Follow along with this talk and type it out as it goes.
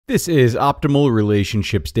This is Optimal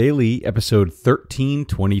Relationships Daily, episode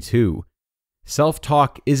 1322.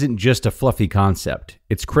 Self-talk isn't just a fluffy concept,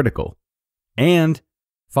 it's critical. And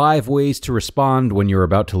 5 ways to respond when you're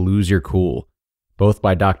about to lose your cool, both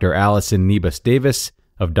by Dr. Allison Niebes-Davis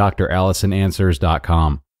of Dr. Allison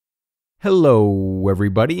Answers.com. Hello,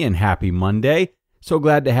 everybody, and happy Monday. So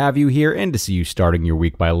glad to have you here and to see you starting your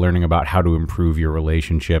week by learning about how to improve your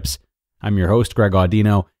relationships. I'm your host, Greg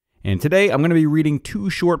Audino, and today I'm going to be reading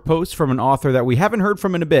 2 short posts from an author that we haven't heard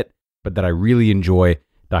from in a bit, but that I really enjoy,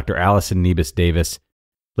 Dr. Allison Niebes-Davis.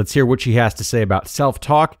 Let's hear what she has to say about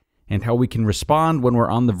self-talk and how we can respond when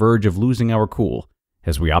we're on the verge of losing our cool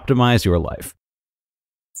as we optimize your life.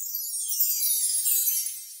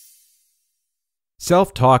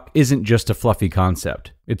 Self-talk isn't just a fluffy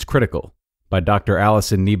concept, it's critical, by Dr.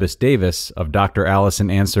 Allison Niebes-Davis of Dr.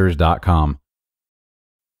 Allison Answers.com.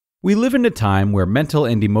 We live in a time where mental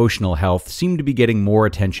and emotional health seem to be getting more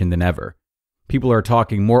attention than ever. People are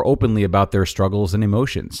talking more openly about their struggles and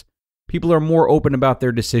emotions. People are more open about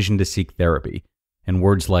their decision to seek therapy. And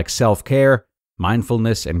words like self-care,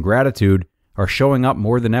 mindfulness, and gratitude are showing up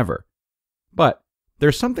more than ever. But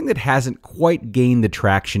there's something that hasn't quite gained the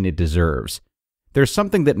traction it deserves. There's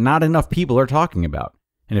something that not enough people are talking about.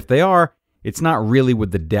 And if they are, it's not really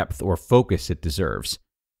with the depth or focus it deserves.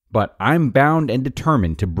 But I'm bound and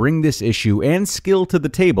determined to bring this issue and skill to the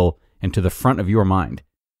table and to the front of your mind,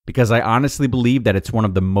 because I honestly believe that it's one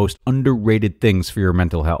of the most underrated things for your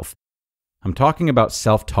mental health. I'm talking about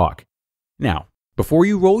self-talk. Now, before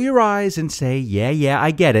you roll your eyes and say, yeah,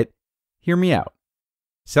 I get it, hear me out.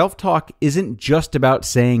 Self-talk isn't just about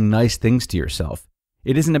saying nice things to yourself.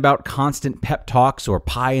 It isn't about constant pep talks or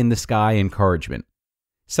pie-in-the-sky encouragement.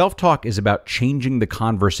 Self-talk is about changing the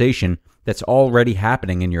conversation that's already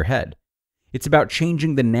happening in your head. It's about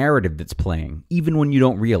changing the narrative that's playing, even when you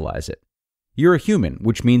don't realize it. You're a human,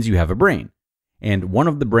 which means you have a brain. And one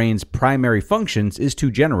of the brain's primary functions is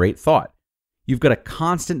to generate thought. You've got a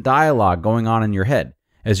constant dialogue going on in your head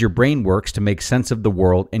as your brain works to make sense of the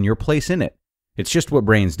world and your place in it. It's just what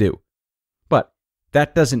brains do. But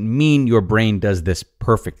that doesn't mean your brain does this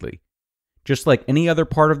perfectly. Just like any other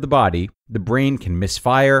part of the body, the brain can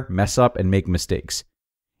misfire, mess up, and make mistakes.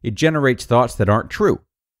 It generates thoughts that aren't true.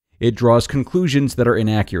 It draws conclusions that are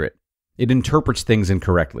inaccurate. It interprets things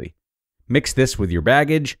incorrectly. Mix this with your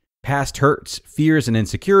baggage, past hurts, fears, and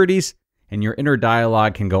insecurities, and your inner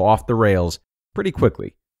dialogue can go off the rails pretty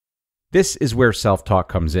quickly. This is where self-talk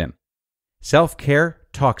comes in. Self-care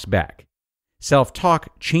talks back.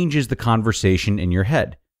 Self-talk changes the conversation in your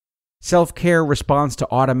head. Self-care responds to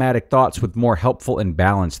automatic thoughts with more helpful and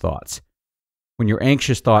balanced thoughts. When your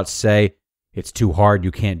anxious thoughts say, "It's too hard,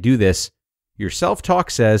 you can't do this," your self-talk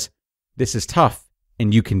says, "This is tough,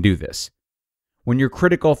 and you can do this." When your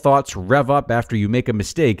critical thoughts rev up after you make a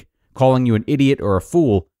mistake, calling you an idiot or a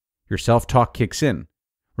fool, your self-talk kicks in,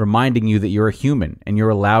 reminding you that you're a human and you're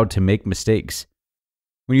allowed to make mistakes.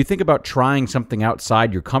 When you think about trying something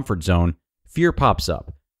outside your comfort zone, fear pops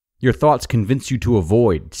up. Your thoughts convince you to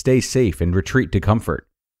avoid, stay safe, and retreat to comfort.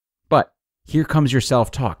 But here comes your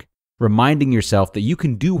self-talk, reminding yourself that you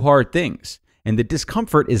can do hard things and that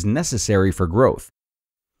discomfort is necessary for growth.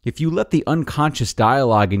 If you let the unconscious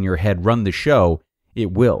dialogue in your head run the show,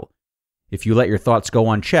 it will. If you let your thoughts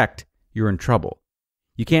go unchecked, you're in trouble.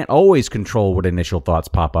 You can't always control what initial thoughts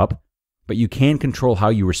pop up, but you can control how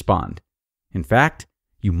you respond. In fact,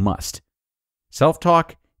 you must.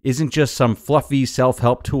 Self-talk isn't just some fluffy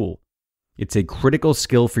self-help tool. It's a critical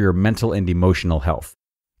skill for your mental and emotional health.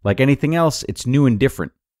 Like anything else, it's new and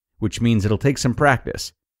different, which means it'll take some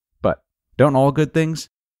practice. But don't all good things?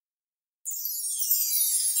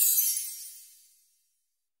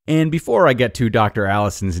 And before I get to Dr.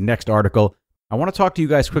 Allison's next article, I want to talk to you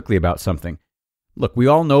guys quickly about something. Look, we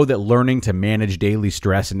all know that learning to manage daily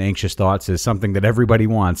stress and anxious thoughts is something that everybody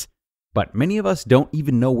wants, but many of us don't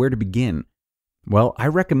even know where to begin. Well, I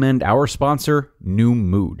recommend our sponsor, Noom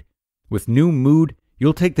Mood. With Noom Mood,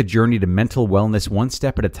 you'll take the journey to mental wellness one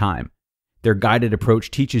step at a time. Their guided approach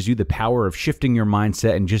teaches you the power of shifting your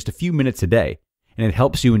mindset in just a few minutes a day, and it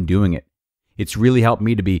helps you in doing it. It's really helped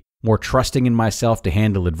me to be more trusting in myself to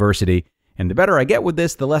handle adversity, and the better I get with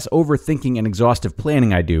this, the less overthinking and exhaustive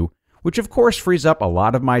planning I do, which of course frees up a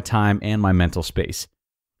lot of my time and my mental space.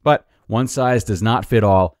 But one size does not fit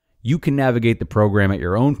all. You can navigate the program at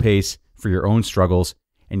your own pace for your own struggles,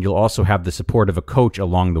 and you'll also have the support of a coach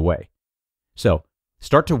along the way. So,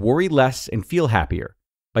 start to worry less and feel happier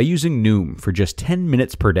by using Noom for just 10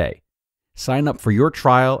 minutes per day. Sign up for your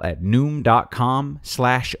trial at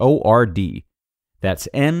noom.com/ORD. That's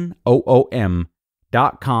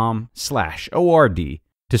NOOM.com/ORD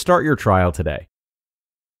to start your trial today.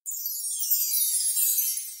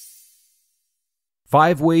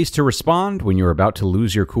 5 Ways to Respond When You're About to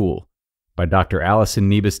Lose Your Cool by Dr. Allison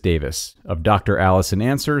Niebes-Davis of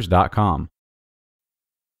Answers.com.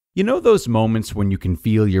 You know those moments when you can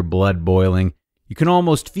feel your blood boiling? You can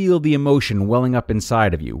almost feel the emotion welling up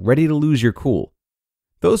inside of you, ready to lose your cool.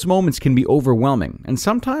 Those moments can be overwhelming and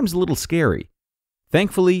sometimes a little scary.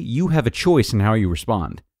 Thankfully, you have a choice in how you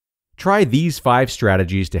respond. Try these 5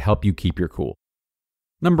 strategies to help you keep your cool.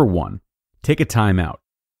 Number 1, take a timeout.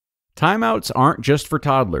 Timeouts aren't just for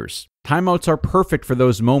toddlers. Timeouts are perfect for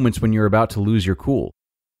those moments when you're about to lose your cool.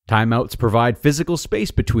 Timeouts provide physical space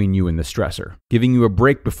between you and the stressor, giving you a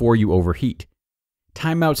break before you overheat.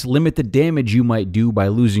 Timeouts limit the damage you might do by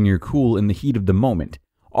losing your cool in the heat of the moment,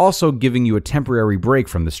 also giving you a temporary break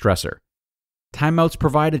from the stressor. Timeouts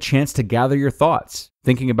provide a chance to gather your thoughts,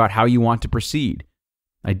 thinking about how you want to proceed.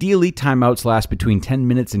 Ideally, timeouts last between 10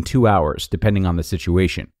 minutes and 2 hours, depending on the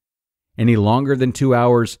situation. Any longer than 2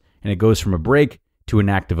 hours, and it goes from a break to an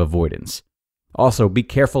act of avoidance. Also, be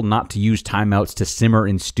careful not to use timeouts to simmer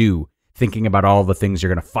and stew, thinking about all the things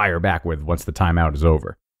you're going to fire back with once the timeout is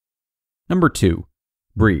over. Number 2,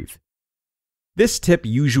 breathe. This tip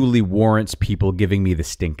usually warrants people giving me the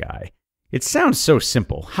stink eye. It sounds so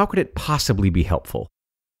simple. How could it possibly be helpful?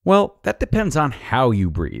 Well, that depends on how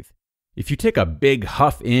you breathe. If you take a big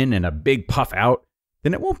huff in and a big puff out,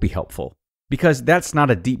 then it won't be helpful. Because that's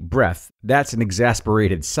not a deep breath, that's an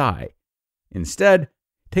exasperated sigh. Instead,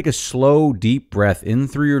 take a slow, deep breath in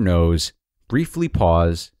through your nose, briefly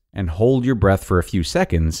pause, and hold your breath for a few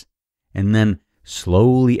seconds, and then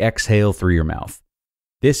slowly exhale through your mouth.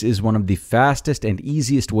 This is one of the fastest and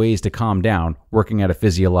easiest ways to calm down, working at a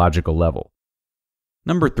physiological level.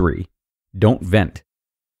 Number 3, don't vent.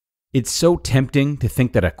 It's so tempting to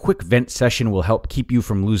think that a quick vent session will help keep you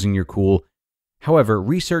from losing your cool. However,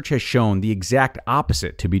 research has shown the exact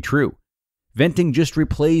opposite to be true. Venting just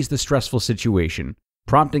replays the stressful situation,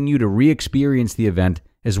 prompting you to re-experience the event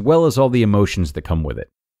as well as all the emotions that come with it.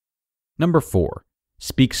 Number 4,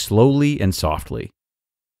 speak slowly and softly.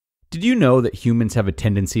 Did you know that humans have a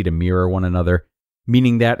tendency to mirror one another?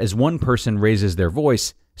 Meaning that as one person raises their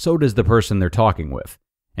voice, so does the person they're talking with.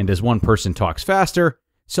 And as one person talks faster,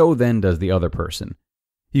 so then does the other person.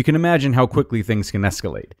 You can imagine how quickly things can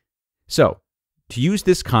escalate. So, to use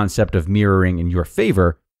this concept of mirroring in your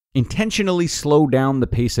favor, intentionally slow down the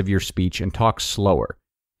pace of your speech and talk slower.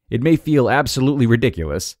 It may feel absolutely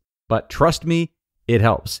ridiculous, but trust me, it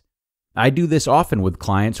helps. I do this often with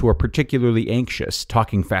clients who are particularly anxious,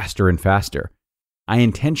 talking faster and faster. I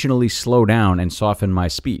intentionally slow down and soften my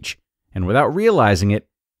speech, and without realizing it,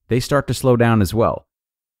 they start to slow down as well.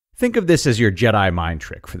 Think of this as your Jedi mind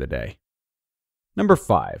trick for the day. Number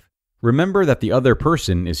 5, remember that the other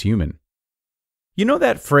person is human. You know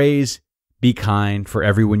that phrase, be kind, for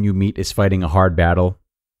everyone you meet is fighting a hard battle?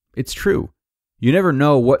 It's true. You never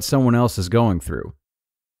know what someone else is going through.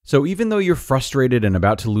 So even though you're frustrated and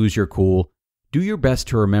about to lose your cool, do your best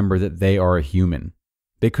to remember that they are a human.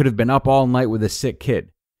 They could have been up all night with a sick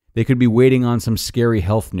kid. They could be waiting on some scary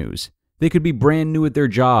health news. They could be brand new at their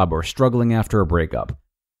job or struggling after a breakup.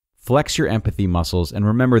 Flex your empathy muscles and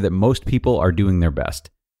remember that most people are doing their best.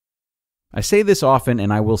 I say this often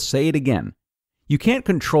and I will say it again. You can't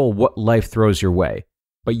control what life throws your way,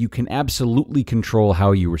 but you can absolutely control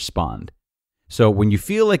how you respond. So when you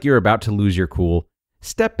feel like you're about to lose your cool,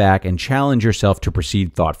 step back and challenge yourself to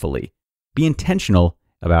proceed thoughtfully. Be intentional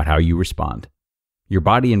about how you respond. Your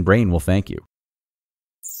body and brain will thank you.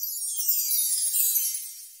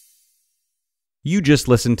 You just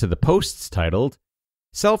listened to the posts titled,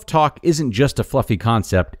 Self-Talk Isn't Just a Fluffy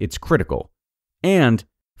Concept, It's Critical, and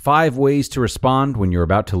 5 Ways to Respond When You're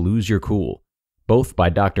About to Lose Your Cool, both by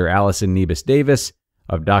Dr. Allison Niebes-Davis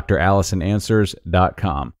of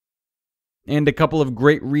drallisonanswers.com. And a couple of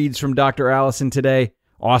great reads from Dr. Allison today.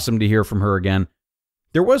 Awesome to hear from her again.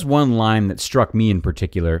 There was one line that struck me in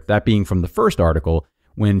particular, that being from the first article,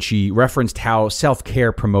 when she referenced how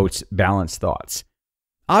self-care promotes balanced thoughts.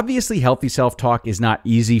 Obviously, healthy self-talk is not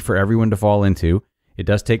easy for everyone to fall into. It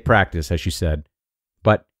does take practice, as she said.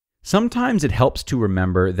 But sometimes it helps to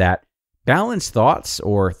remember that balanced thoughts,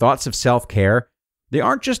 or thoughts of self-care, they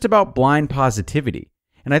aren't just about blind positivity.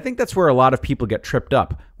 And I think that's where a lot of people get tripped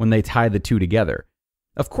up when they tie the two together.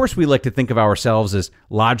 Of course, we like to think of ourselves as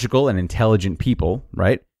logical and intelligent people,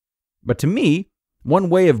 right? But to me, one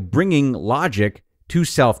way of bringing logic to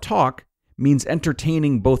self-talk means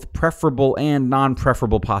entertaining both preferable and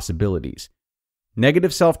non-preferable possibilities.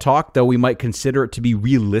 Negative self-talk, though we might consider it to be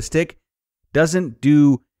realistic, doesn't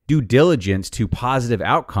do due diligence to positive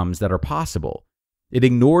outcomes that are possible. It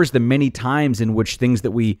ignores the many times in which things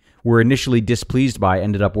that we were initially displeased by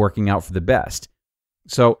ended up working out for the best.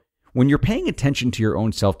 So when you're paying attention to your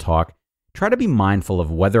own self-talk, try to be mindful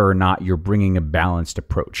of whether or not you're bringing a balanced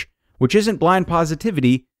approach, which isn't blind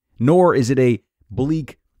positivity, nor is it a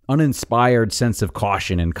bleak, uninspired sense of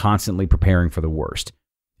caution and constantly preparing for the worst.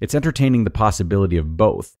 It's entertaining the possibility of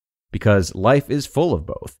both, because life is full of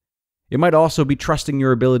both. It might also be trusting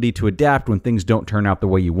your ability to adapt when things don't turn out the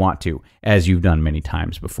way you want to, as you've done many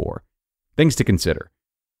times before. Things to consider.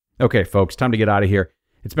 Okay, folks, time to get out of here.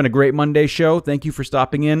 It's been a great Monday show. Thank you for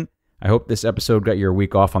stopping in. I hope this episode got your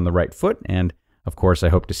week off on the right foot, and of course, I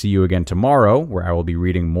hope to see you again tomorrow, where I will be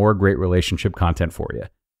reading more great relationship content for you.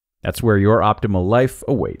 That's where your optimal life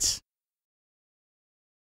awaits.